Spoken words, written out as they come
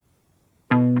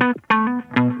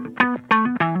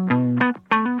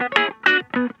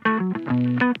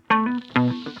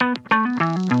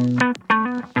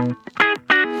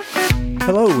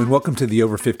Welcome to the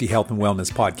Over 50 Health and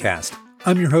Wellness Podcast.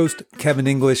 I'm your host, Kevin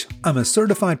English. I'm a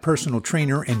certified personal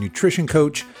trainer and nutrition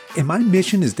coach, and my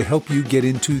mission is to help you get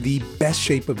into the best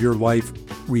shape of your life,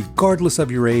 regardless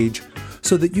of your age,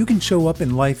 so that you can show up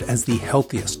in life as the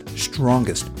healthiest,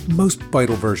 strongest, most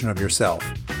vital version of yourself.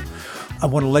 I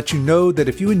want to let you know that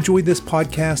if you enjoyed this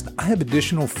podcast, I have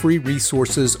additional free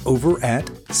resources over at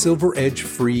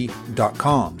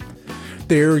silveredgefree.com.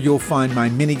 There you'll find my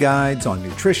mini guides on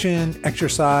nutrition,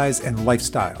 exercise, and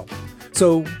lifestyle.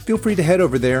 So feel free to head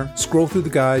over there, scroll through the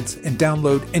guides, and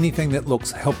download anything that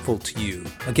looks helpful to you.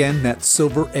 Again, that's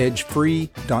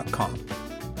silveredgefree.com.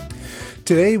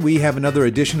 Today we have another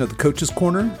edition of the Coach's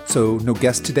Corner, so no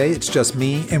guest today, it's just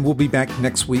me, and we'll be back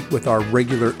next week with our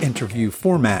regular interview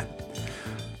format.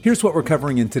 Here's what we're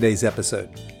covering in today's episode.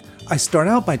 I start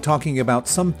out by talking about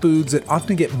some foods that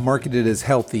often get marketed as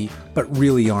healthy, but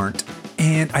really aren't.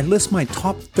 And I list my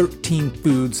top 13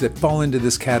 foods that fall into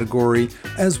this category,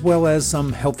 as well as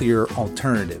some healthier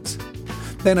alternatives.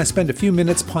 Then I spend a few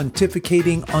minutes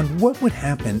pontificating on what would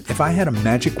happen if I had a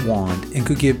magic wand and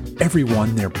could give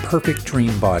everyone their perfect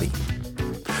dream body.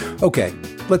 Okay,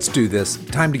 let's do this.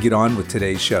 Time to get on with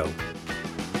today's show.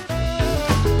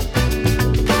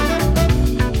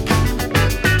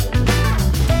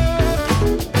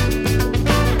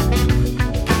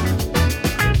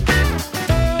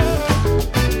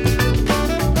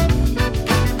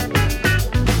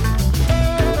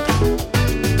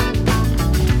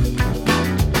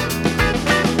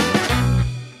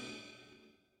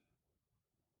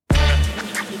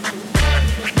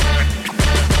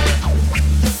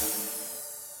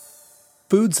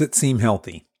 Foods that seem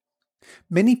healthy.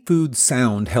 Many foods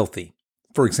sound healthy.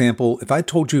 For example, if I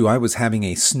told you I was having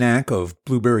a snack of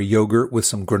blueberry yogurt with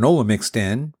some granola mixed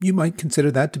in, you might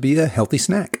consider that to be a healthy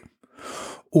snack.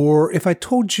 Or if I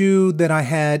told you that I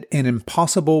had an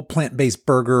Impossible plant-based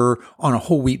burger on a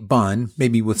whole wheat bun,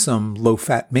 maybe with some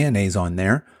low-fat mayonnaise on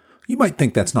there, you might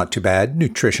think that's not too bad,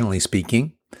 nutritionally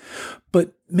speaking.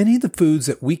 But many of the foods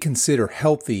that we consider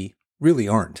healthy really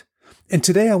aren't. And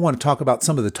today I want to talk about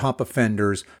some of the top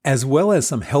offenders, as well as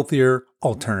some healthier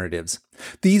alternatives.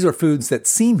 These are foods that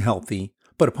seem healthy,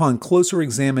 but upon closer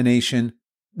examination,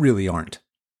 really aren't.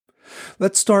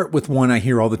 Let's start with one I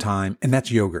hear all the time, and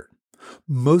that's yogurt.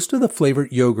 Most of the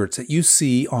flavored yogurts that you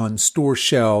see on store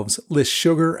shelves list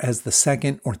sugar as the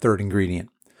second or third ingredient.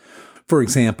 For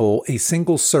example, a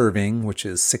single serving, which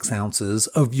is 6 ounces,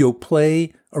 of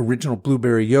Yoplait original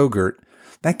blueberry yogurt,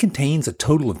 that contains a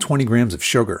total of 20 grams of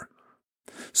sugar.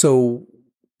 So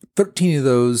 13 of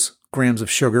those grams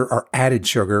of sugar are added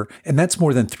sugar, and that's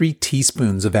more than 3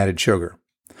 teaspoons of added sugar.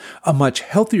 A much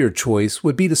healthier choice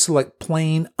would be to select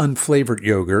plain unflavored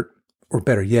yogurt, or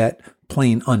better yet,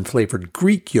 plain unflavored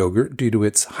Greek yogurt due to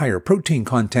its higher protein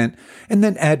content, and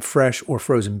then add fresh or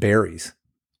frozen berries.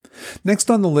 Next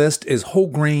on the list is whole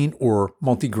grain or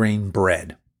multigrain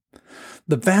bread.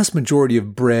 The vast majority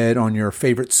of bread on your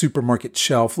favorite supermarket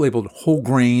shelf labeled whole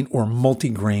grain or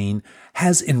multigrain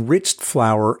has enriched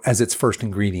flour as its first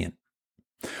ingredient.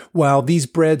 While these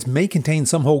breads may contain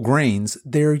some whole grains,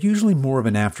 they're usually more of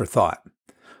an afterthought.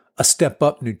 A step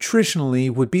up nutritionally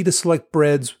would be to select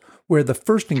breads where the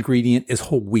first ingredient is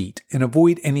whole wheat and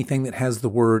avoid anything that has the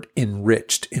word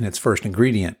enriched in its first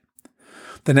ingredient.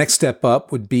 The next step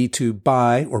up would be to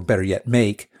buy, or better yet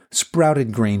make,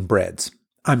 sprouted grain breads.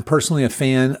 I'm personally a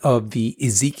fan of the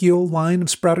Ezekiel line of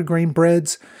sprouted grain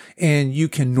breads, and you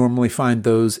can normally find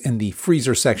those in the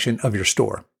freezer section of your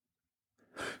store.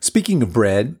 Speaking of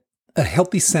bread, a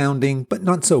healthy sounding, but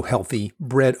not so healthy,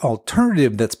 bread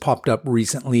alternative that's popped up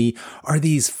recently are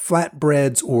these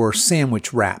flatbreads or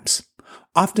sandwich wraps.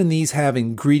 Often these have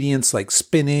ingredients like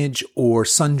spinach or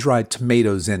sun-dried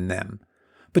tomatoes in them.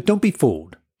 But don't be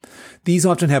fooled. These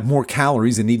often have more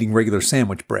calories than eating regular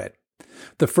sandwich bread.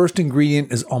 The first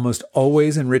ingredient is almost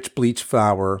always enriched bleached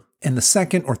flour, and the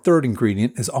second or third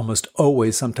ingredient is almost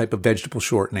always some type of vegetable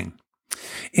shortening.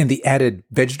 And the added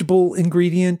vegetable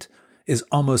ingredient is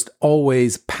almost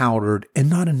always powdered and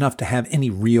not enough to have any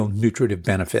real nutritive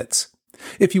benefits.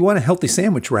 If you want a healthy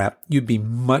sandwich wrap, you'd be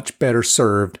much better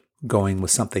served going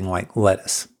with something like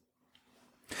lettuce.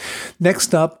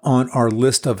 Next up on our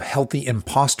list of healthy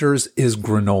imposters is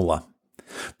granola.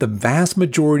 The vast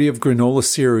majority of granola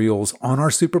cereals on our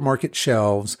supermarket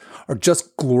shelves are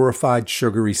just glorified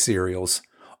sugary cereals,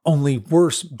 only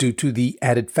worse due to the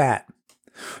added fat.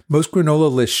 Most granola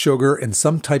list sugar and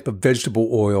some type of vegetable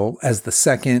oil as the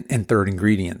second and third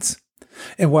ingredients.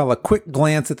 And while a quick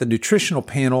glance at the nutritional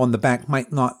panel on the back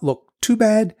might not look too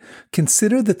bad,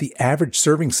 consider that the average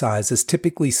serving size is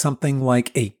typically something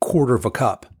like a quarter of a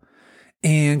cup.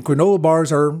 And granola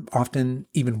bars are often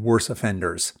even worse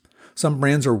offenders. Some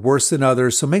brands are worse than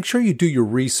others, so make sure you do your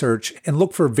research and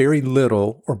look for very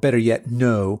little, or better yet,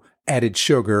 no added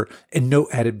sugar and no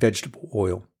added vegetable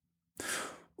oil.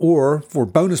 Or, for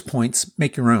bonus points,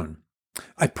 make your own.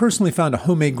 I personally found a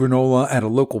homemade granola at a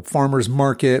local farmer's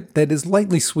market that is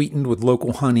lightly sweetened with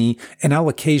local honey, and I'll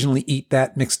occasionally eat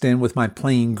that mixed in with my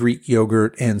plain Greek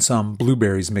yogurt and some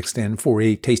blueberries mixed in for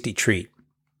a tasty treat.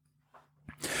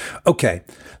 Okay,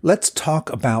 let's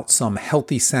talk about some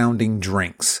healthy sounding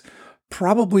drinks.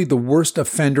 Probably the worst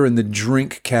offender in the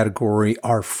drink category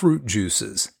are fruit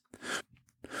juices.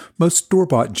 Most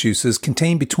store-bought juices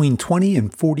contain between 20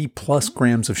 and 40 plus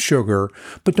grams of sugar,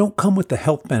 but don't come with the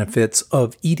health benefits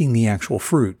of eating the actual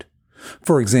fruit.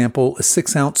 For example, a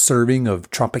 6-ounce serving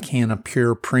of Tropicana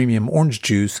Pure Premium Orange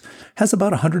Juice has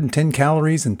about 110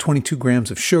 calories and 22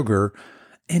 grams of sugar,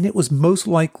 and it was most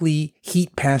likely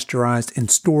heat pasteurized and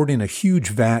stored in a huge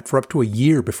vat for up to a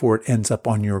year before it ends up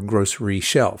on your grocery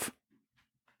shelf.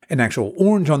 An actual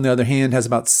orange, on the other hand, has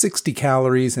about 60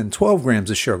 calories and 12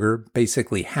 grams of sugar,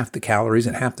 basically half the calories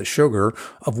and half the sugar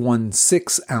of one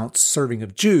 6-ounce serving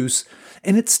of juice,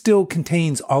 and it still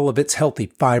contains all of its healthy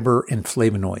fiber and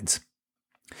flavonoids.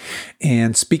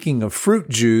 And speaking of fruit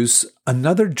juice,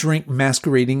 another drink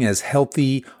masquerading as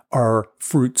healthy are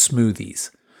fruit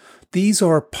smoothies. These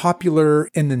are popular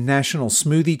in the national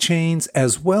smoothie chains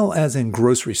as well as in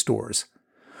grocery stores.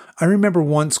 I remember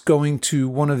once going to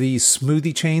one of these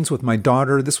smoothie chains with my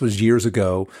daughter. This was years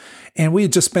ago, and we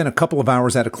had just spent a couple of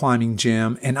hours at a climbing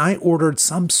gym, and I ordered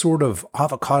some sort of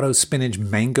avocado, spinach,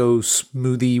 mango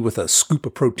smoothie with a scoop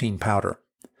of protein powder.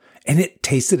 And it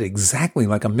tasted exactly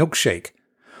like a milkshake,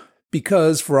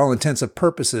 because for all intents and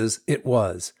purposes, it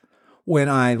was. When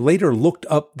I later looked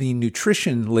up the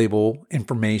nutrition label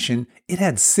information, it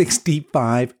had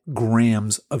 65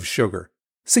 grams of sugar.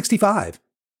 65!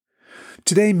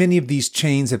 Today, many of these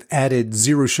chains have added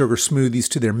zero-sugar smoothies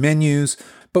to their menus,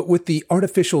 but with the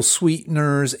artificial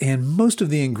sweeteners and most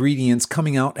of the ingredients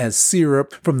coming out as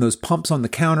syrup from those pumps on the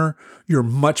counter, you're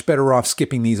much better off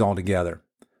skipping these altogether.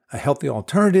 A healthy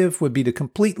alternative would be to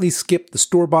completely skip the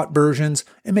store-bought versions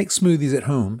and make smoothies at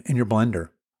home in your blender.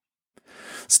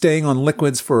 Staying on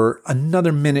liquids for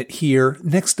another minute here,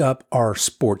 next up are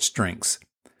sports drinks.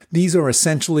 These are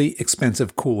essentially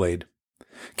expensive Kool-Aid.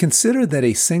 Consider that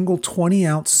a single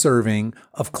 20-ounce serving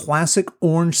of classic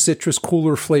orange citrus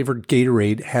cooler flavored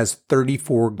Gatorade has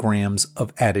 34 grams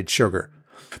of added sugar.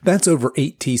 That's over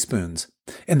 8 teaspoons.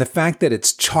 And the fact that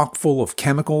it's chock full of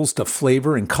chemicals to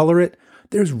flavor and color it,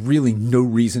 there's really no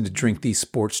reason to drink these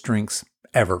sports drinks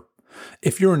ever.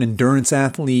 If you're an endurance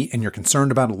athlete and you're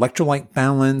concerned about electrolyte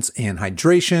balance and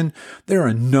hydration, there are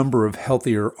a number of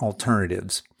healthier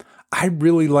alternatives. I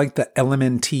really like the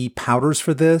LMNT powders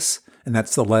for this, and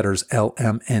that's the letters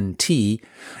LMNT,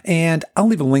 and I'll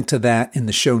leave a link to that in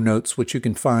the show notes, which you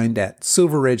can find at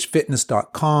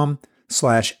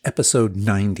silveredgefitness.com/episode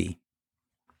 90.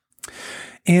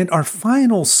 And our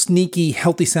final sneaky,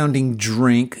 healthy-sounding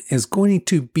drink is going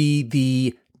to be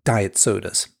the diet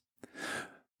sodas.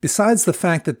 Besides the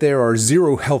fact that there are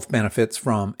zero health benefits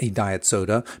from a diet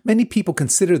soda, many people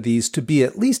consider these to be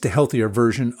at least a healthier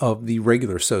version of the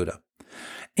regular soda.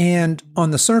 And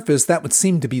on the surface, that would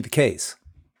seem to be the case.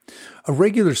 A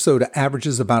regular soda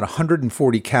averages about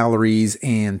 140 calories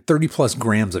and 30 plus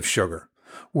grams of sugar,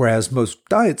 whereas most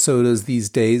diet sodas these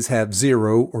days have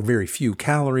 0 or very few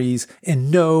calories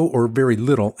and no or very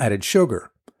little added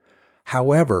sugar.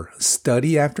 However,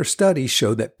 study after study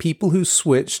show that people who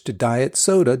switch to diet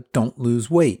soda don't lose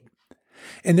weight.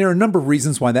 And there are a number of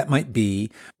reasons why that might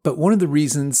be, but one of the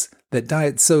reasons that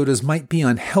diet sodas might be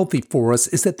unhealthy for us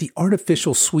is that the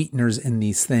artificial sweeteners in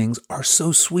these things are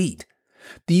so sweet.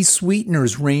 These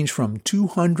sweeteners range from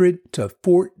 200 to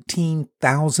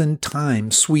 14,000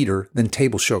 times sweeter than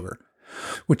table sugar,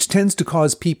 which tends to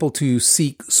cause people to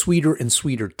seek sweeter and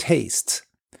sweeter tastes.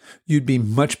 You'd be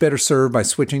much better served by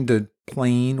switching to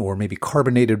plain or maybe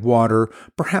carbonated water,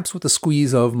 perhaps with a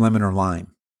squeeze of lemon or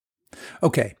lime.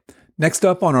 Okay, next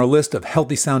up on our list of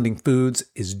healthy-sounding foods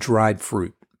is dried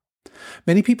fruit.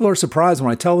 Many people are surprised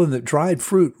when I tell them that dried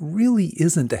fruit really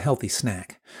isn't a healthy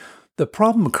snack. The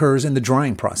problem occurs in the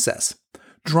drying process.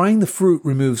 Drying the fruit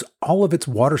removes all of its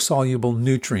water-soluble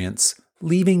nutrients,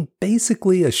 leaving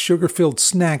basically a sugar-filled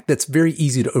snack that's very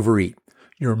easy to overeat.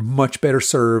 You're much better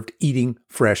served eating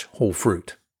fresh whole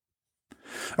fruit.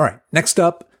 All right, next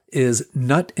up is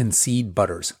nut and seed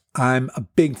butters. I'm a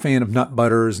big fan of nut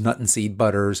butters, nut and seed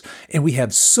butters, and we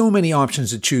have so many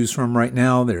options to choose from right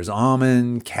now. There's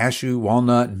almond, cashew,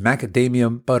 walnut, and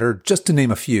macadamia butter, just to name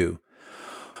a few.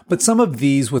 But some of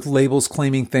these with labels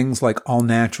claiming things like all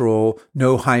natural,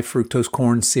 no high fructose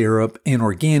corn syrup, and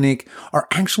organic are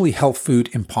actually health food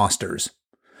imposters.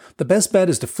 The best bet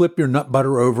is to flip your nut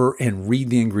butter over and read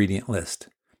the ingredient list.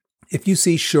 If you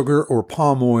see sugar or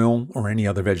palm oil or any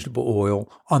other vegetable oil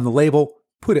on the label,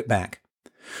 put it back.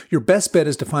 Your best bet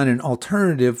is to find an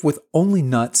alternative with only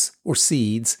nuts or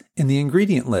seeds in the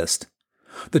ingredient list.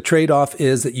 The trade-off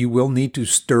is that you will need to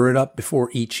stir it up before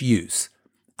each use.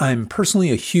 I'm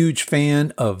personally a huge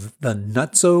fan of the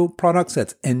Nutzo products,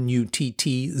 that's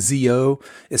N-U-T-T-Z-O,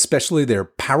 especially their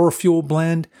Power Fuel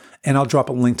blend, and I'll drop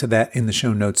a link to that in the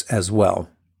show notes as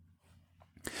well.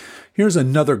 Here's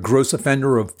another gross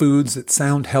offender of foods that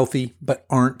sound healthy but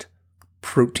aren't: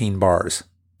 protein bars.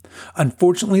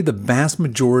 Unfortunately, the vast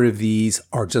majority of these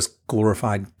are just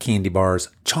glorified candy bars,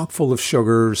 chock full of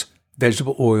sugars,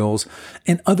 vegetable oils,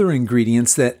 and other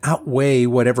ingredients that outweigh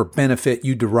whatever benefit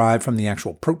you derive from the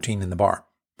actual protein in the bar.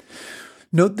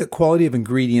 Note that quality of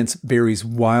ingredients varies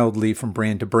wildly from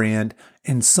brand to brand,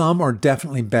 and some are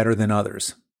definitely better than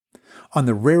others. On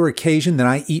the rare occasion that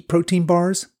I eat protein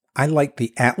bars, I like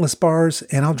the Atlas bars,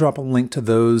 and I'll drop a link to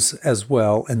those as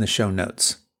well in the show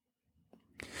notes.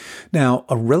 Now,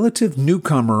 a relative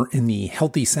newcomer in the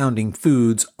healthy-sounding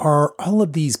foods are all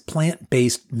of these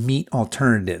plant-based meat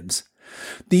alternatives.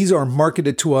 These are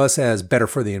marketed to us as better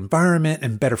for the environment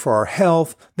and better for our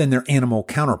health than their animal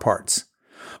counterparts.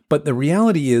 But the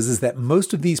reality is that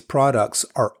most of these products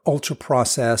are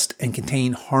ultra-processed and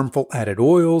contain harmful added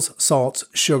oils, salts,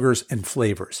 sugars, and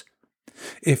flavors.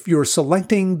 If you're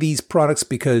selecting these products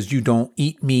because you don't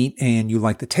eat meat and you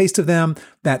like the taste of them,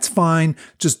 that's fine.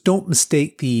 Just don't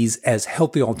mistake these as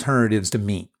healthy alternatives to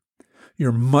meat.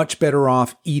 You're much better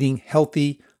off eating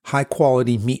healthy,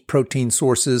 high-quality meat protein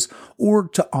sources, or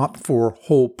to opt for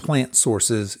whole plant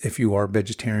sources if you are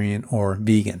vegetarian or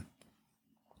vegan.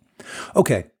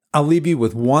 Okay, I'll leave you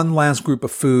with one last group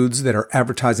of foods that are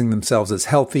advertising themselves as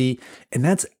healthy, and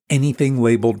that's anything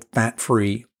labeled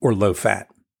fat-free or low-fat.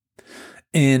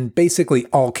 In basically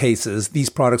all cases, these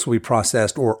products will be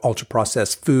processed or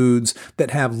ultra-processed foods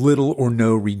that have little or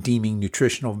no redeeming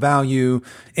nutritional value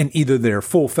in either their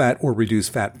full-fat or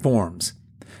reduced-fat forms.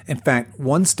 In fact,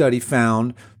 one study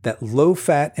found that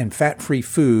low-fat and fat-free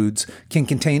foods can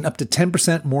contain up to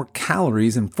 10% more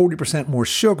calories and 40% more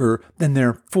sugar than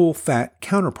their full-fat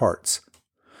counterparts.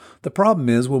 The problem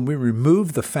is when we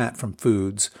remove the fat from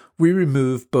foods, we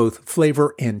remove both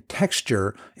flavor and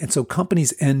texture, and so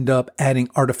companies end up adding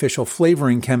artificial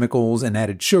flavoring chemicals and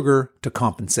added sugar to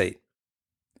compensate.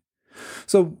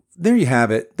 So there you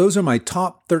have it. Those are my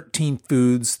top 13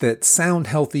 foods that sound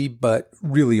healthy but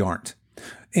really aren't.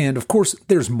 And of course,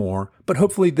 there's more, but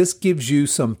hopefully this gives you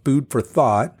some food for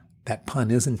thought, that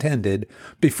pun is intended,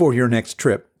 before your next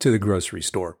trip to the grocery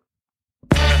store.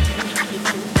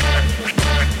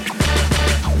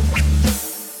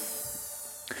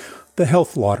 The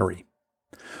health lottery.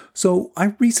 So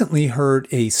I recently heard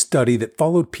a study that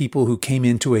followed people who came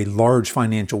into a large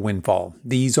financial windfall.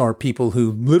 These are people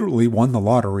who literally won the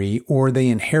lottery or they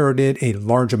inherited a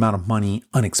large amount of money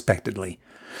unexpectedly.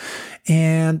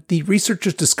 And the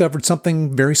researchers discovered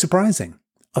something very surprising.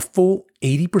 A full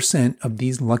 80% of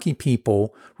these lucky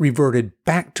people reverted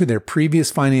back to their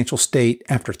previous financial state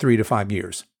after 3 to 5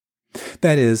 years.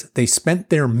 That is, they spent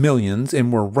their millions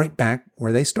and were right back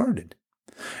where they started.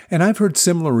 And I've heard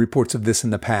similar reports of this in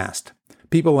the past.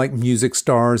 People like music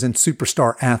stars and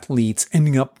superstar athletes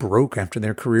ending up broke after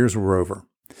their careers were over.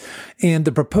 And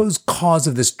the proposed cause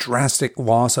of this drastic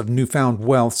loss of newfound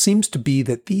wealth seems to be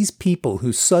that these people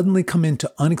who suddenly come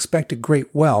into unexpected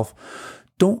great wealth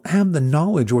don't have the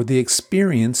knowledge or the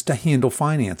experience to handle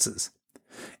finances.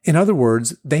 In other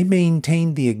words, they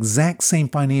maintain the exact same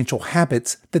financial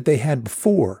habits that they had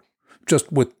before,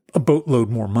 just with a boatload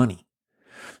more money.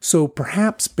 So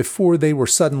perhaps before they were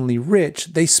suddenly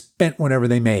rich, they spent whatever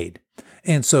they made.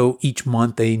 And so each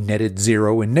month they netted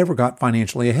zero and never got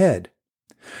financially ahead.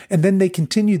 And then they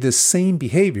continue this same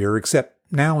behavior, except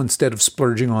now instead of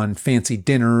splurging on fancy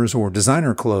dinners or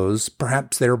designer clothes,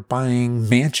 perhaps they're buying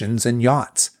mansions and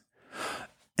yachts.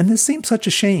 And this seems such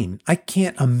a shame. I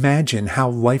can't imagine how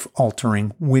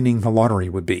life-altering winning the lottery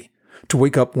would be. To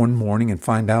wake up one morning and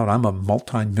find out I'm a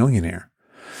multi-millionaire.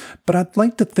 But I'd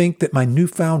like to think that my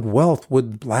newfound wealth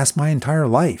would last my entire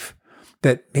life,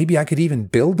 that maybe I could even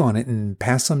build on it and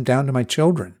pass some down to my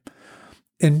children.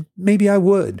 And maybe I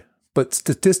would, but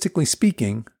statistically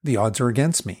speaking, the odds are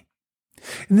against me.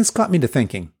 And this got me to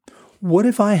thinking, what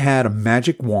if I had a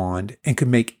magic wand and could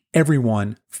make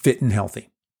everyone fit and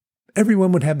healthy?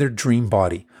 Everyone would have their dream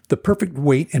body, the perfect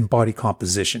weight and body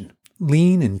composition,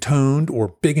 lean and toned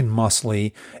or big and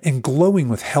muscly, and glowing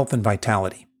with health and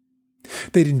vitality.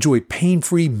 They'd enjoy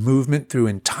pain-free movement through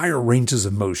entire ranges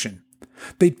of motion.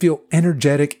 They'd feel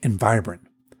energetic and vibrant.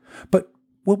 But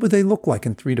what would they look like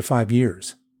in 3 to 5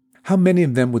 years? How many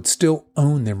of them would still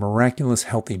own their miraculous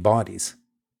healthy bodies?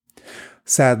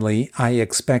 Sadly, I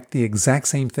expect the exact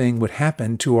same thing would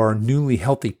happen to our newly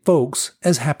healthy folks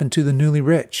as happened to the newly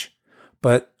rich.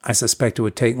 But I suspect it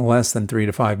would take less than 3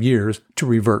 to 5 years to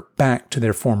revert back to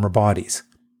their former bodies.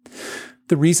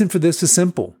 The reason for this is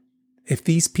simple. If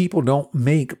these people don't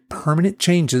make permanent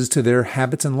changes to their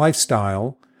habits and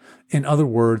lifestyle, in other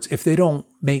words, if they don't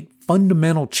make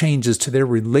fundamental changes to their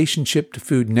relationship to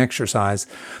food and exercise,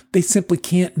 they simply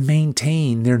can't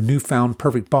maintain their newfound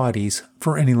perfect bodies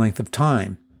for any length of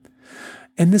time.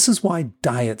 And this is why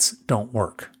diets don't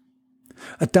work.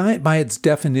 A diet by its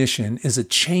definition is a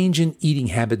change in eating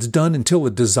habits done until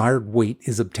a desired weight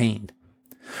is obtained.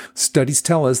 Studies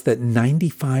tell us that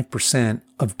 95%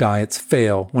 of diets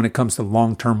fail when it comes to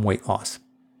long-term weight loss.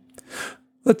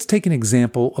 Let's take an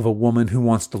example of a woman who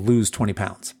wants to lose 20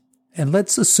 pounds. And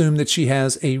let's assume that she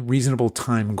has a reasonable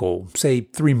time goal, say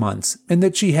 3 months, and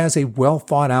that she has a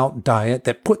well-thought-out diet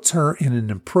that puts her in an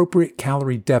appropriate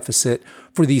calorie deficit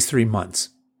for these 3 months.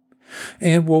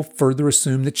 And we'll further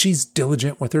assume that she's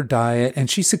diligent with her diet and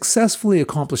she successfully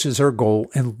accomplishes her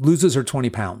goal and loses her 20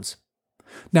 pounds.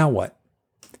 Now what?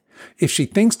 If she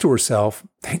thinks to herself,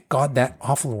 thank God that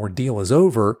awful ordeal is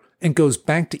over, and goes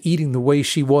back to eating the way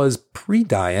she was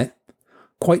pre-diet,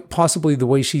 quite possibly the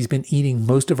way she's been eating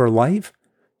most of her life,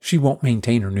 she won't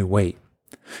maintain her new weight.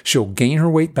 She'll gain her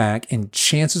weight back, and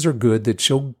chances are good that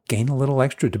she'll gain a little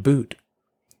extra to boot.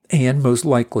 And most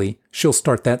likely, she'll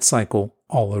start that cycle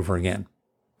all over again.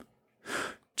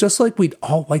 Just like we'd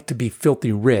all like to be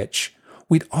filthy rich,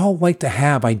 we'd all like to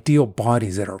have ideal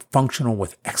bodies that are functional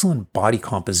with excellent body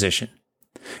composition.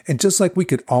 And just like we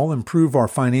could all improve our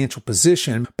financial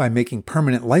position by making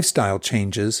permanent lifestyle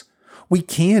changes, we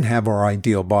can have our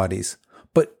ideal bodies,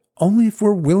 but only if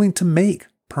we're willing to make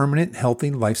permanent healthy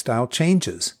lifestyle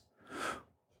changes.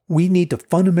 We need to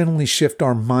fundamentally shift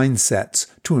our mindsets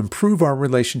to improve our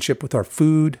relationship with our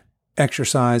food,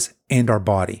 exercise, and our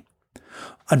body.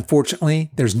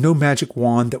 Unfortunately, there's no magic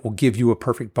wand that will give you a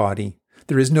perfect body.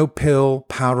 There is no pill,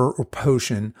 powder, or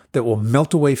potion that will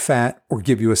melt away fat or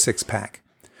give you a six-pack.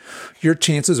 Your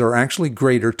chances are actually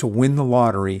greater to win the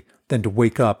lottery than to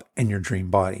wake up in your dream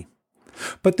body.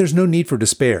 But there's no need for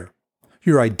despair.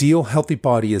 Your ideal healthy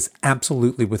body is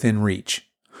absolutely within reach.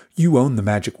 You own the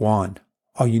magic wand.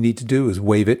 All you need to do is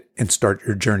wave it and start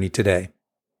your journey today.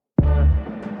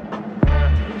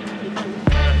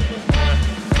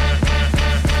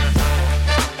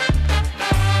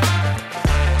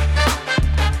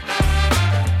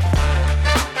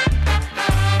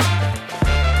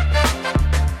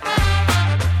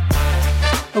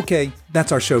 Okay,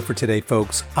 that's our show for today,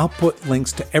 folks. I'll put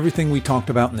links to everything we talked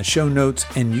about in the show notes,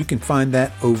 and you can find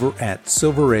that over at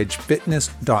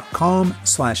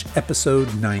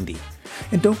silveredgefitness.com/episode 90.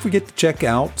 And don't forget to check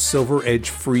out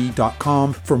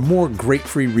silveredgefree.com for more great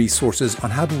free resources on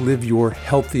how to live your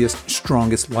healthiest,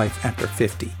 strongest life after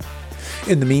 50.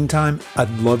 In the meantime,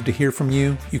 I'd love to hear from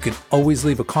you. You can always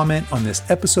leave a comment on this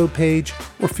episode page,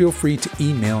 or feel free to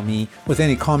email me with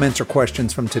any comments or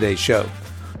questions from today's show.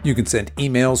 You can send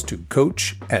emails to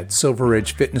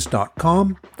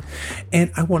coach@silveredgefitness.com.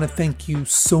 And I want to thank you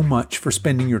so much for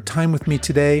spending your time with me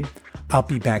today. I'll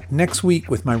be back next week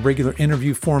with my regular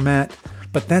interview format,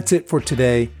 but that's it for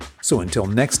today. So until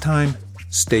next time,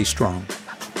 stay strong.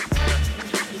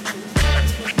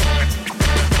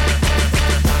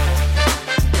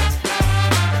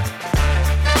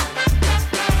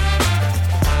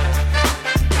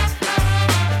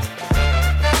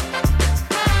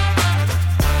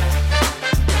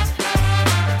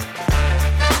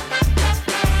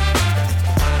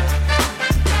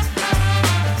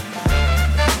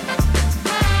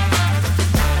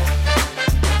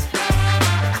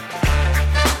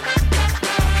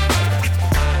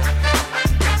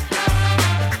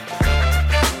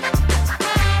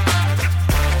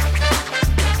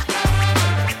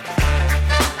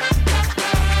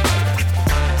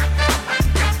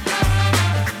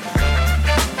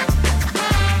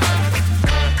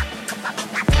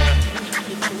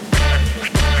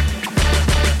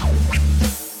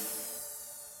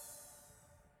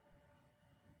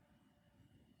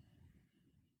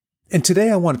 And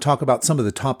today I want to talk about some of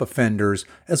the top offenders,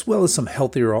 as well as some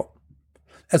healthier blah, blah,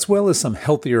 blah, as well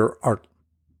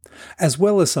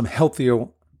as some healthier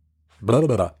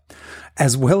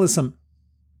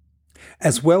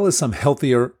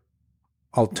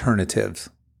alternatives.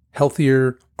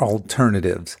 Healthier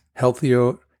alternatives.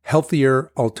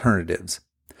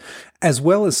 As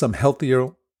well as some healthier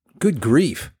Good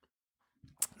grief.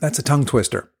 That's a tongue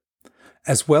twister.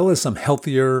 As well as some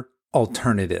healthier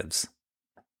alternatives.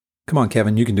 Come on,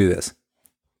 Kevin, you can do this.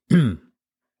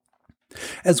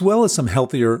 As well as some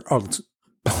healthier,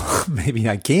 maybe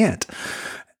I can't.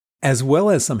 As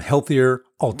well as some healthier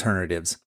alternatives.